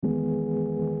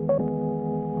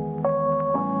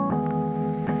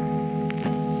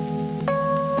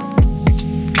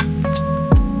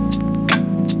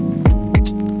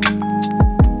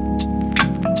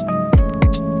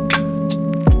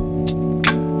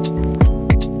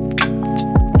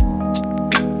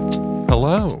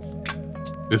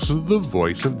This is the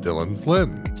voice of Dylan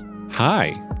Flynn.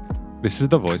 Hi, this is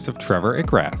the voice of Trevor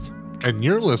Ickrath. And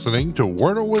you're listening to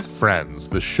Wordle With Friends,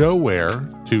 the show where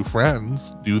two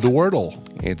friends do the Wordle.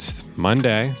 It's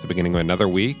Monday, the beginning of another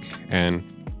week, and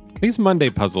these Monday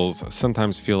puzzles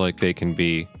sometimes feel like they can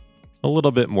be a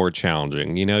little bit more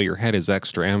challenging. You know, your head is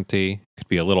extra empty, could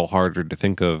be a little harder to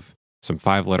think of some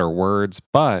 5-letter words,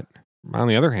 but on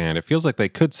the other hand, it feels like they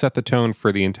could set the tone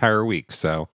for the entire week,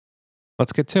 so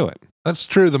let's get to it. That's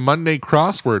true. The Monday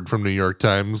crossword from New York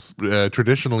Times,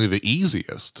 traditionally the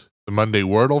easiest. The Monday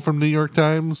Wordle from New York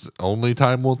Times, only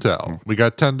time will tell. We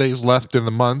got 10 days left in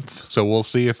the month, so we'll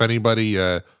see if anybody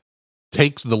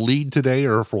takes the lead today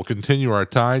or if we'll continue our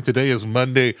tie. Today is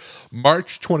Monday,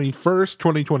 March 21st,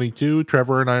 2022.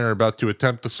 Trevor and I are about to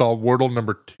attempt to solve Wordle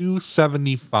number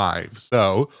 275.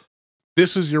 So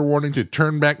this is your warning to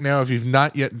turn back now if you've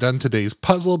not yet done today's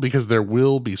puzzle, because there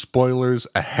will be spoilers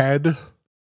ahead.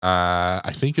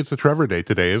 I think it's a Trevor day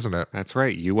today, isn't it? That's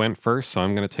right. You went first, so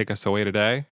I'm going to take us away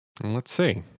today. And let's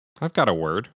see. I've got a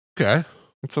word. Okay.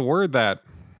 It's a word that,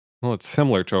 well, it's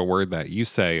similar to a word that you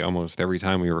say almost every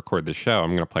time we record the show.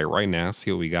 I'm going to play it right now,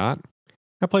 see what we got.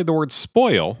 I played the word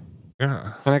spoil.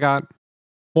 Yeah. And I got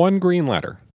one green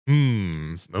letter.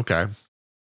 Okay.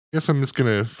 Guess I'm just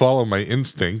going to follow my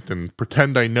instinct and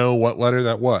pretend I know what letter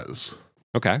that was.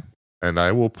 Okay. And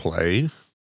I will play.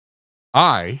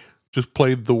 I just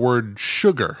played the word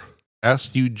sugar,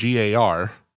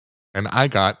 S-U-G-A-R, and I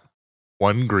got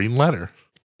one green letter.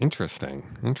 Interesting.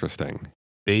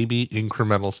 Baby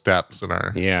incremental steps in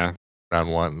our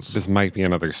round ones. This might be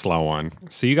another slow one.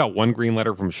 So you got one green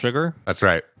letter from sugar? That's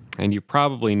right. And you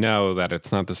probably know that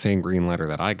it's not the same green letter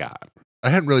that I got. I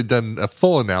hadn't really done a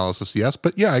full analysis yet,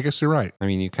 but yeah, I guess you're right. I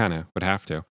mean, you kind of would have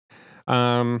to.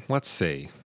 Let's see.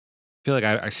 I feel like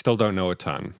I still don't know a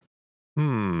ton.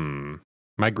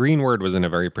 My green word was in a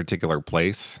very particular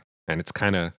place, and it's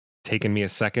kind of taken me a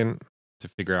second to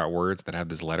figure out words that have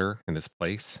this letter in this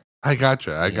place. I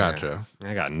gotcha. Gotcha.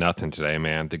 I got nothing today,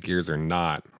 man. The gears are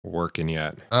not working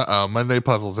yet. Monday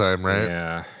puzzle time, right?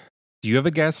 Yeah. Do you have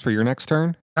a guess for your next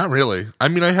turn? Not really. I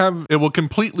mean, it will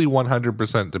completely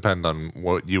 100% depend on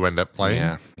what you end up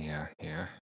playing. Yeah.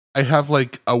 I have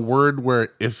like a word where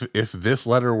if this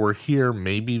letter were here,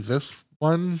 maybe this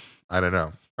one. I don't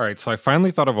know. All right, so I finally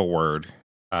thought of a word,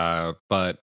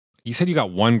 but you said you got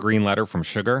one green letter from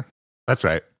sugar? That's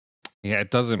right. Yeah,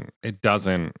 it doesn't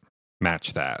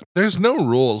match that. There's no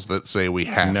rules that say we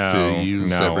have to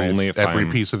use every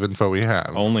piece of info we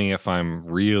have. Only if I'm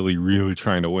really, really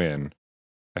trying to win.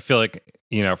 I feel like,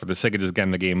 for the sake of just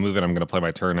getting the game moving, I'm going to play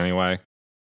my turn anyway.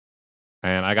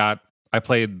 And I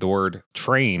played the word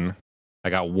train.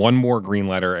 I got one more green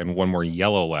letter and one more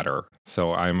yellow letter.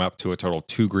 So I'm up to a total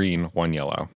 2 green, 1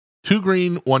 yellow. 2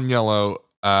 green, 1 yellow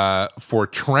for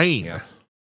train. Yeah.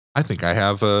 I think I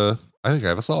have a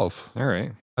solve. All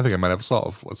right. I think I might have a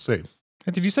solve. Let's see.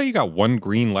 Did you say you got one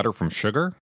green letter from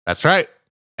sugar? That's right.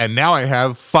 And now I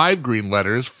have 5 green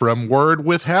letters from word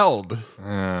withheld.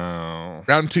 Oh.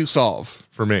 Round 2 solve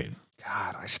for me.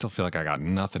 God, I still feel like I got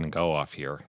nothing to go off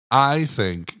here. I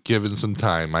think, given some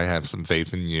time, I have some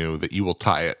faith in you that you will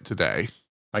tie it today.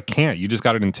 I can't. You just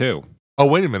got it in 2. Oh,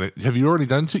 wait a minute. Have you already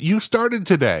done 2? You started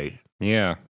today.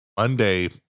 Yeah. Monday,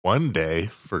 one day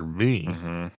for me.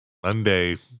 Mm-hmm.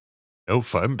 Monday, no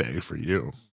fun day for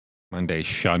you. Monday,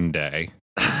 shun day.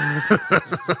 Is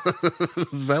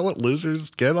that what losers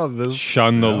get on this?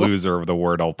 Shun the loser of the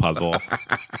Wordle puzzle.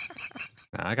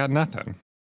 I got nothing.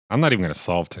 I'm not even going to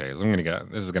solve today. This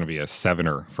is going to be a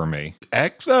 7er for me.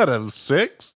 X out of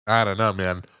 6? I don't know,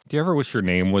 man. Do you ever wish your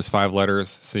name was 5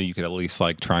 letters so you could at least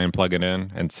try and plug it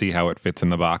in and see how it fits in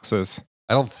the boxes?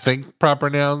 I don't think proper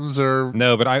nouns are.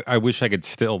 No, but I wish I could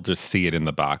still just see it in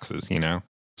the boxes,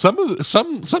 Some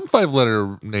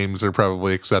 5-letter names are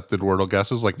probably accepted Wordle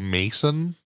guesses, like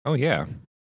Mason. Oh, yeah,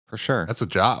 for sure. That's a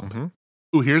job.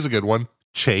 Mm-hmm. Ooh, here's a good one.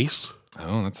 Chase.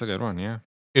 Oh, that's a good one, yeah.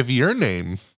 If your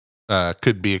name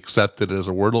could be accepted as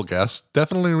a Wordle guest,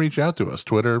 definitely reach out to us.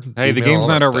 Twitter. Hey, email, the game's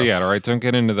not over stuff. yet, all right? Don't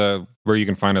get into where you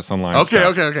can find us online.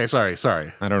 Okay.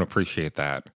 Sorry. I don't appreciate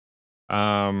that.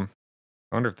 I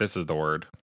wonder if this is the word.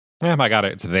 Yeah, I got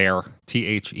it. It's there.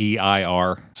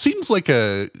 Their. Seems like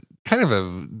a kind of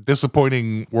a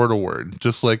disappointing Wordle word.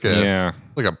 Just like a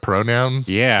pronoun.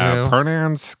 Yeah,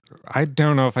 pronouns. I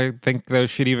don't know if I think those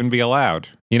should even be allowed.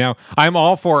 I'm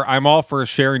all for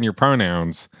sharing your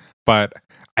pronouns, but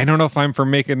I don't know if I'm for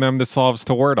making them the solves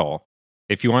to Wordle.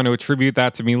 If you want to attribute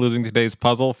that to me losing today's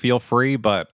puzzle, feel free,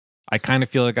 but I kind of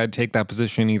feel like I'd take that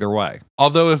position either way.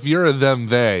 Although if you're a them,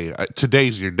 they,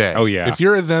 today's your day. Oh, yeah. If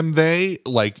you're a them, they,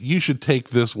 like, you should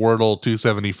take this Wordle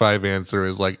 275 answer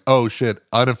as like, oh shit,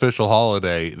 unofficial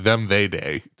holiday, them, they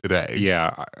day today.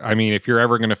 Yeah. I mean, if you're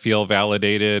ever going to feel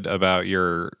validated about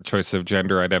your choice of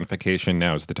gender identification,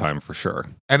 now's the time for sure.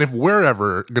 And if we're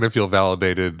ever going to feel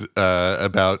validated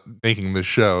about making this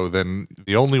show, then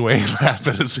the only way it'll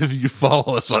happen is if you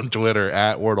follow us on Twitter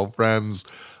at Wordle Friends,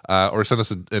 or send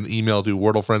us an email to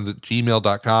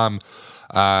wordlefriends@gmail.com,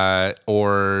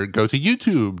 or go to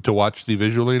YouTube to watch the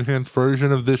visually enhanced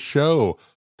version of this show.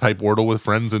 Type Wordle with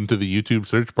Friends into the YouTube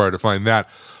search bar to find that.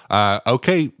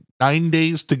 Okay, 9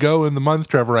 days to go in the month,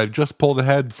 Trevor. I've just pulled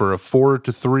ahead for a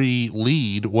 4-3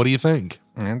 lead. What do you think?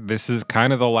 And this is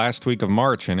kind of the last week of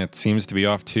March, and it seems to be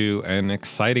off to an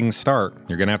exciting start.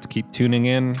 You're going to have to keep tuning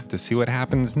in to see what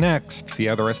happens next, see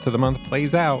how the rest of the month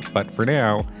plays out. But for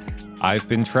now, I've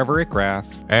been Trevor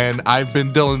Ickrath. And I've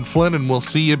been Dylan Flynn, and we'll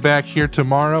see you back here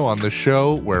tomorrow on the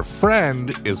show where friend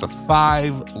is a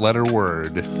 5-letter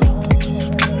word.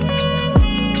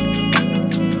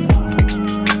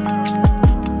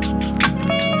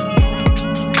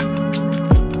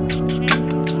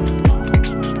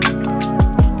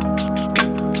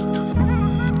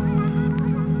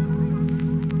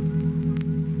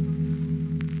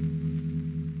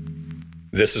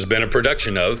 This has been a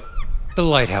production of The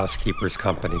Lighthouse Keepers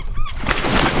Company.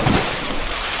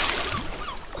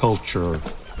 Culture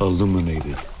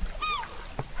illuminated.